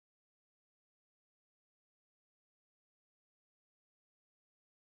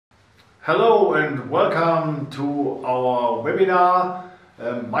Hello and welcome to our webinar.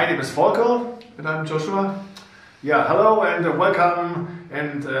 My name is Volker. And I'm Joshua. Yeah, hello and welcome.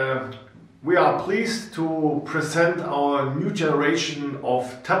 And we are pleased to present our new generation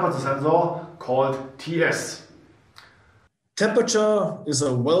of temperature sensor called TS. Temperature is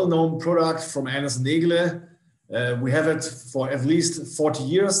a well-known product from Anderson-Negele. We have it for at least 40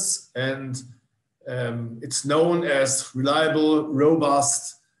 years and it's known as reliable,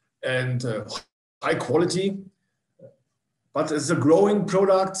 robust, and high quality, but it's a growing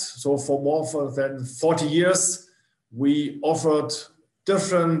product. So for more than 40 years, we offered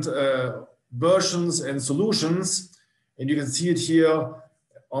different versions and solutions. And you can see it here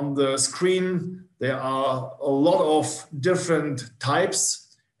on the screen. There are a lot of different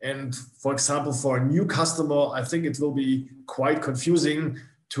types. And for example, for a new customer, I think it will be quite confusing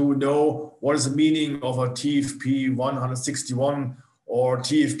to know what is the meaning of a TFP 161 or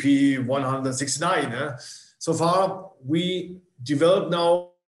TFP 169. So far, we developed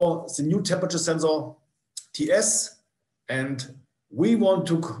now the new temperature sensor TS, and we want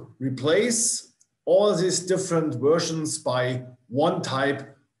to replace all these different versions by one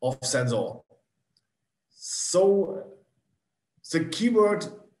type of sensor. So the keyword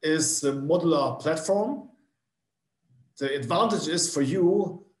is the modular platform. The advantage is for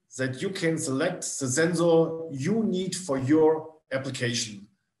you that you can select the sensor you need for your application.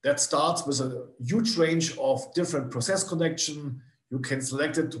 That starts with a huge range of different process connection. You can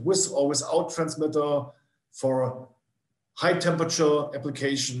select it with or without transmitter for high temperature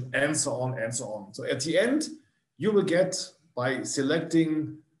application and so on and so on. So at the end, you will get, by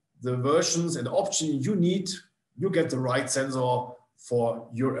selecting the versions and option you need, you get the right sensor for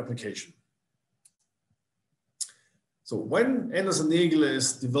your application. So when Anderson-Negele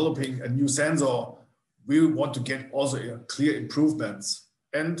is developing a new sensor, we want to get also clear improvements.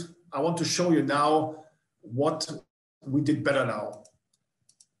 And I want to show you now what we did better now.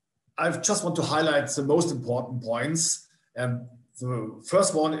 I just want to highlight the most important points. And the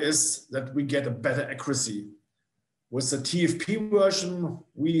first one is that we get a better accuracy. With the TFP version,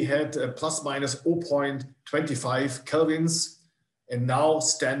 we had a plus minus 0.25 kelvins, and now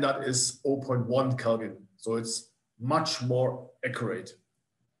standard is 0.1 Kelvin. So it's much more accurate.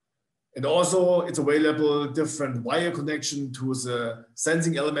 And also it's available different wire connection to the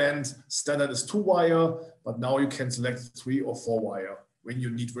sensing element. Standard is 2-wire, but now you can select 3 or 4-wire when you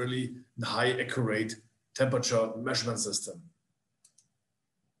need really a high accurate temperature measurement system.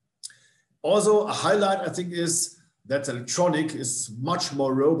 Also a highlight, I think, is that the electronic is much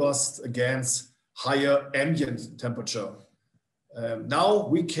more robust against higher ambient temperature. Now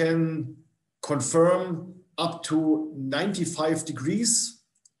we can confirm up to 95 degrees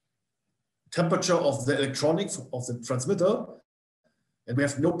temperature of the electronic, of the transmitter, and we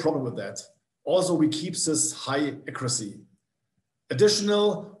have no problem with that. Also, we keep this high accuracy.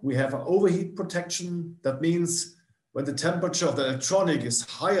 Additional, we have an overheat protection. That means when the temperature of the electronic is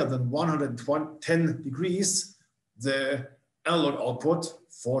higher than 110 degrees, the analog output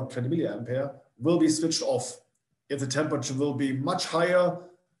for 20 milliampere will be switched off. If the temperature will be much higher,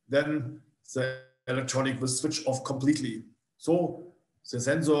 then the electronic will switch off completely. So the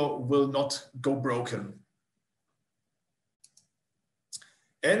sensor will not go broken.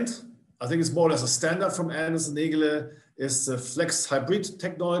 And I think it's more or less a standard from Anderson-Negele is the flex hybrid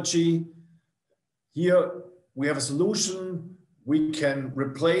technology. Here we have a solution. We can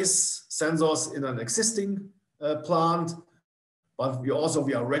replace sensors in an existing plant, but we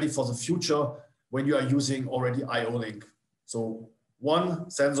are ready for the future when you are using already IO-Link. So one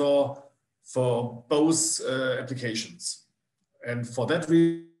sensor for both applications. And for that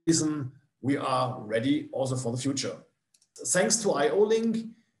reason, we are ready also for the future. Thanks to IO-Link,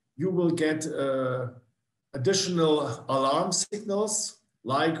 you will get additional alarm signals,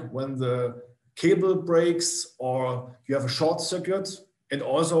 like when the cable breaks or you have a short circuit, and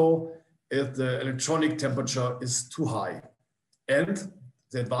also if the electronic temperature is too high. And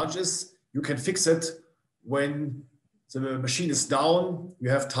the advantage is you can fix it when the machine is down,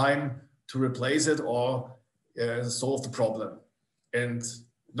 you have time to replace it or solve the problem. And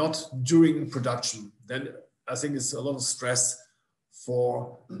not during production. Then I think it's a lot of stress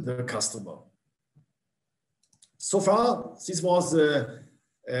for the customer. So far, this was the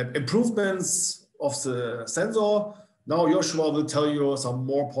improvements of the sensor. Now Joshua will tell you some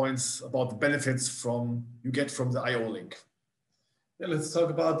more points about the benefits you get from the IO-Link. Yeah, let's talk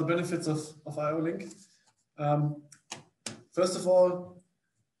about the benefits of IO-Link. First of all,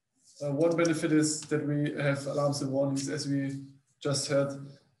 one benefit is that we have alarms and warnings, as we just heard.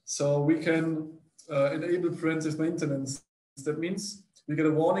 So we can enable preventive maintenance. That means we get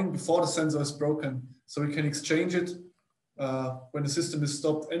a warning before the sensor is broken. So we can exchange it when the system is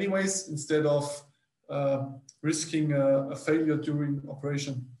stopped anyways, instead of risking a failure during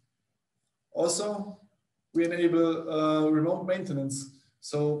operation. Also, we enable remote maintenance.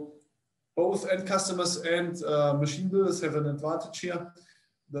 So both end customers and machine builders have an advantage here.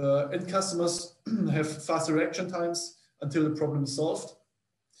 The end customers have faster reaction times until the problem is solved.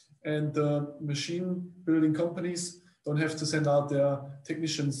 And the machine building companies don't have to send out their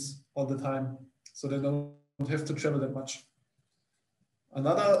technicians all the time. So they don't have to travel that much.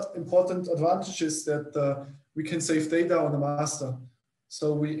 Another important advantage is that we can save data on the master.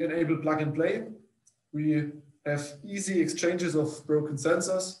 So we enable plug and play. We have easy exchanges of broken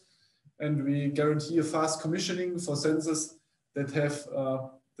sensors, and we guarantee a fast commissioning for sensors that have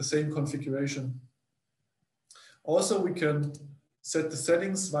the same configuration. Also, we can set the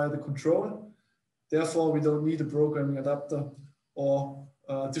settings via the control. Therefore, we don't need a programming adapter or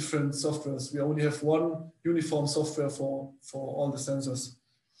different softwares. We only have one uniform software for all the sensors.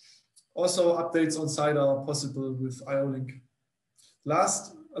 Also, updates on site are possible with IO-Link.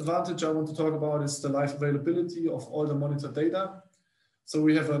 Last advantage I want to talk about is the live availability of all the monitor data. So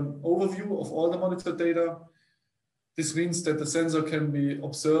we have an overview of all the monitor data. This means that the sensor can be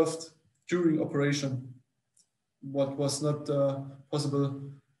observed during operation, what was not possible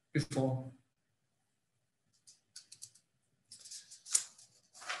before.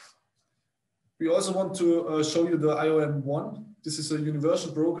 We also want to show you the IOM1. This is a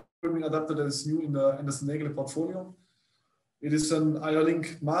universal programming adapter that is new in the Anderson-Negele portfolio. It is an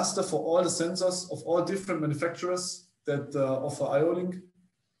IO-Link master for all the sensors of all different manufacturers that offer IO-Link.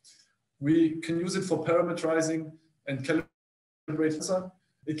 We can use it for parameterizing and calibrating.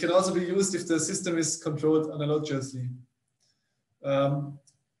 It can also be used if the system is controlled analogously.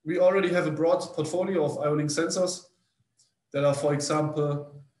 We already have a broad portfolio of IO-Link sensors that are, for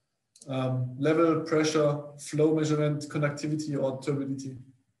example, level, pressure, flow measurement, conductivity, or turbidity.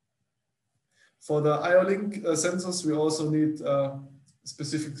 For the IO-Link sensors, we also need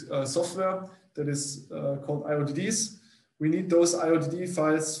specific software that is called IODDs. We need those IODD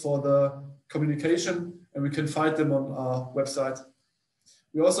files for the communication, and we can find them on our website.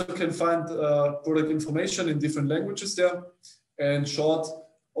 We also can find product information in different languages there, and short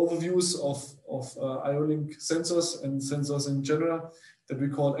overviews of IO-Link sensors and sensors in general that we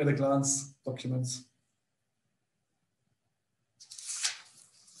call at-a-glance documents.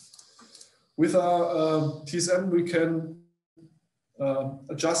 With our TSM, we can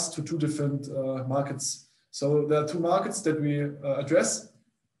adjust to two different markets. So there are two markets that we address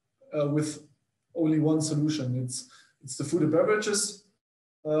with only one solution. It's the food and beverages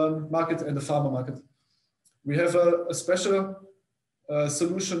market and the pharma market. We have a special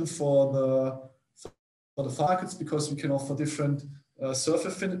solution for the markets because we can offer different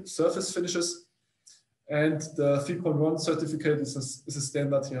surface finishes, and the 3.1 certificate is a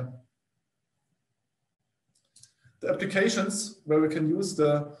standard here. The applications where we can use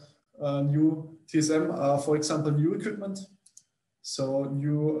the new TSM are, for example, new equipment, so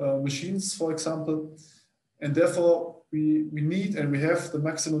new machines, for example, and therefore we need and we have the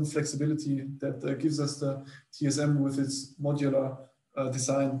maximum flexibility that gives us the TSM with its modular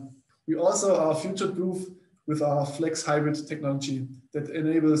design. We also are future-proof with our flex hybrid technology that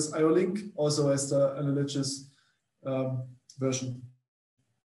enables IO-Link also as the analogous version.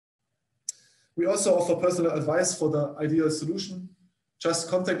 We also offer personal advice for the ideal solution. Just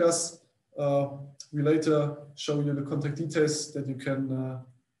contact us. We later show you the contact details that you can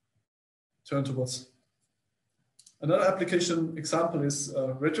turn towards. Another application example is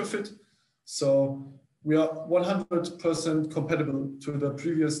retrofit. So we are 100% compatible to the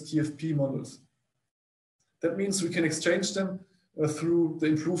previous TFP models. That means we can exchange them through the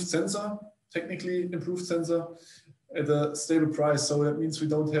improved sensor, technically improved sensor, at a stable price. So that means we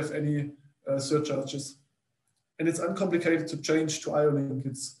don't have any surcharges. And it's uncomplicated to change to IO-Link.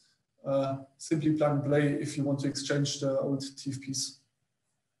 It's simply plug and play if you want to exchange the old TFPs.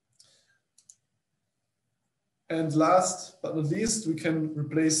 And last but not least, we can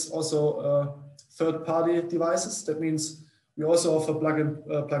replace also third-party devices. That means we also offer plug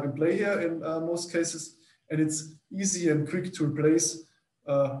and play here in most cases. And it's easy and quick to replace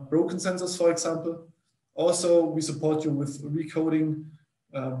broken sensors, for example. Also, we support you with recoding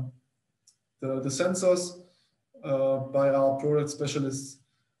the sensors by our product specialists.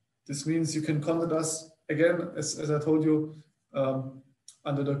 This means you can contact us again, as I told you,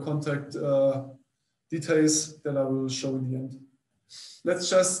 under the contact details that I will show in the end. Let's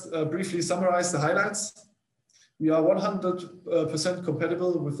just briefly summarize the highlights. We are 100%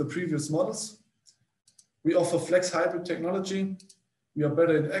 compatible with the previous models. We offer flex hybrid technology. we are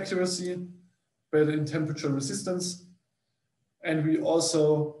better in accuracy, better in temperature resistance, and we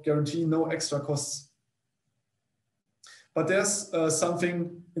also guarantee no extra costs. But there's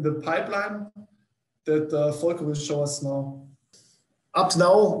something in the pipeline that Volker will show us now. Up to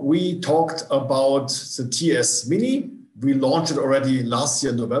now, we talked about the TS Mini. We launched it already last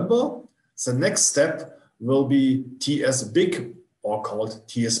year in November. The next step will be TS Big, or called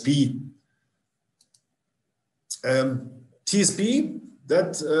TSB. TSB,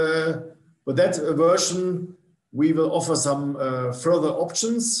 with that version, we will offer some further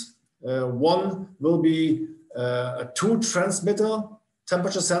options. One will be a 2-transmitter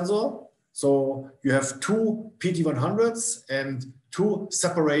temperature sensor. So you have 2 PT100s and 2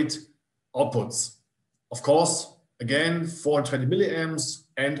 separate outputs. Of course, again, 420 milliamps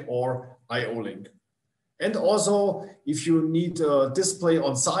and or I/O link. And also, if you need a display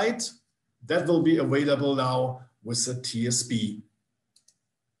on site, that will be available now with the TSB.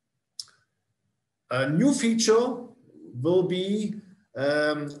 A new feature will be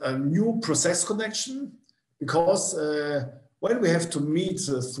a new process connection, because when we have to meet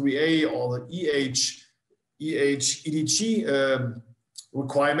the 3A or the EDG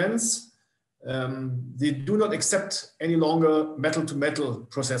requirements, they do not accept any longer metal-to-metal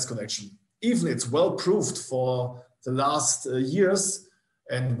process connection. Even it's well proved for the last years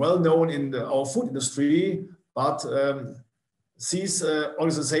and well known in our food industry, but these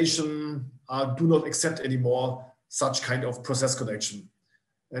organizations do not accept anymore such kind of process connection.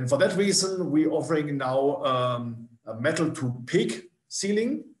 And for that reason, we're offering now a metal-to-pig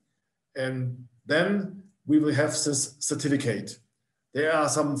sealing, and then we will have this certificate. There are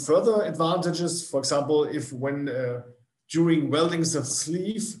some further advantages. For example, if when during welding the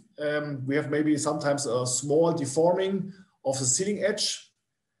sleeve, we have maybe sometimes a small deforming of the sealing edge.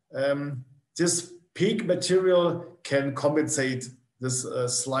 This pig material can compensate this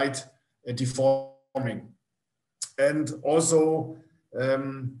slight deforming. And also,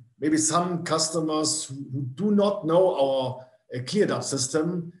 maybe some customers who do not know our cleared up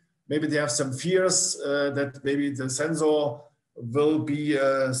system, maybe they have some fears that maybe the sensor will be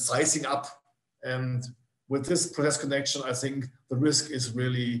sizing up. And with this process connection, I think the risk is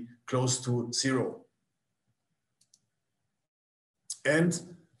really close to 0. And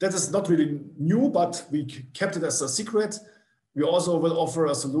that is not really new, but we kept it as a secret. We also will offer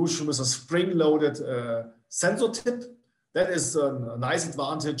a solution with a spring-loaded sensor tip. That is a nice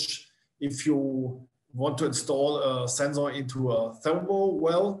advantage if you want to install a sensor into a thermo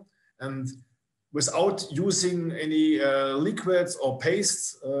well, and without using any liquids or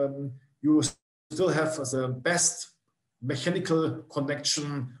pastes, you still have the best mechanical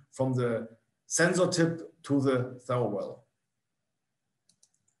connection from the sensor tip to the thermo well.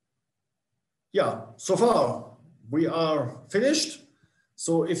 Yeah, so far we are finished.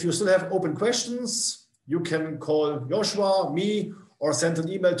 So if you still have open questions, you can call Joshua, me, or send an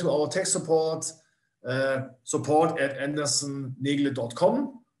email to our tech support,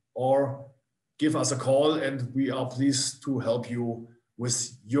 support@anderson-negele.com, or give us a call, and we are pleased to help you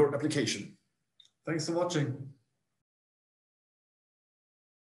with your application. Thanks for watching.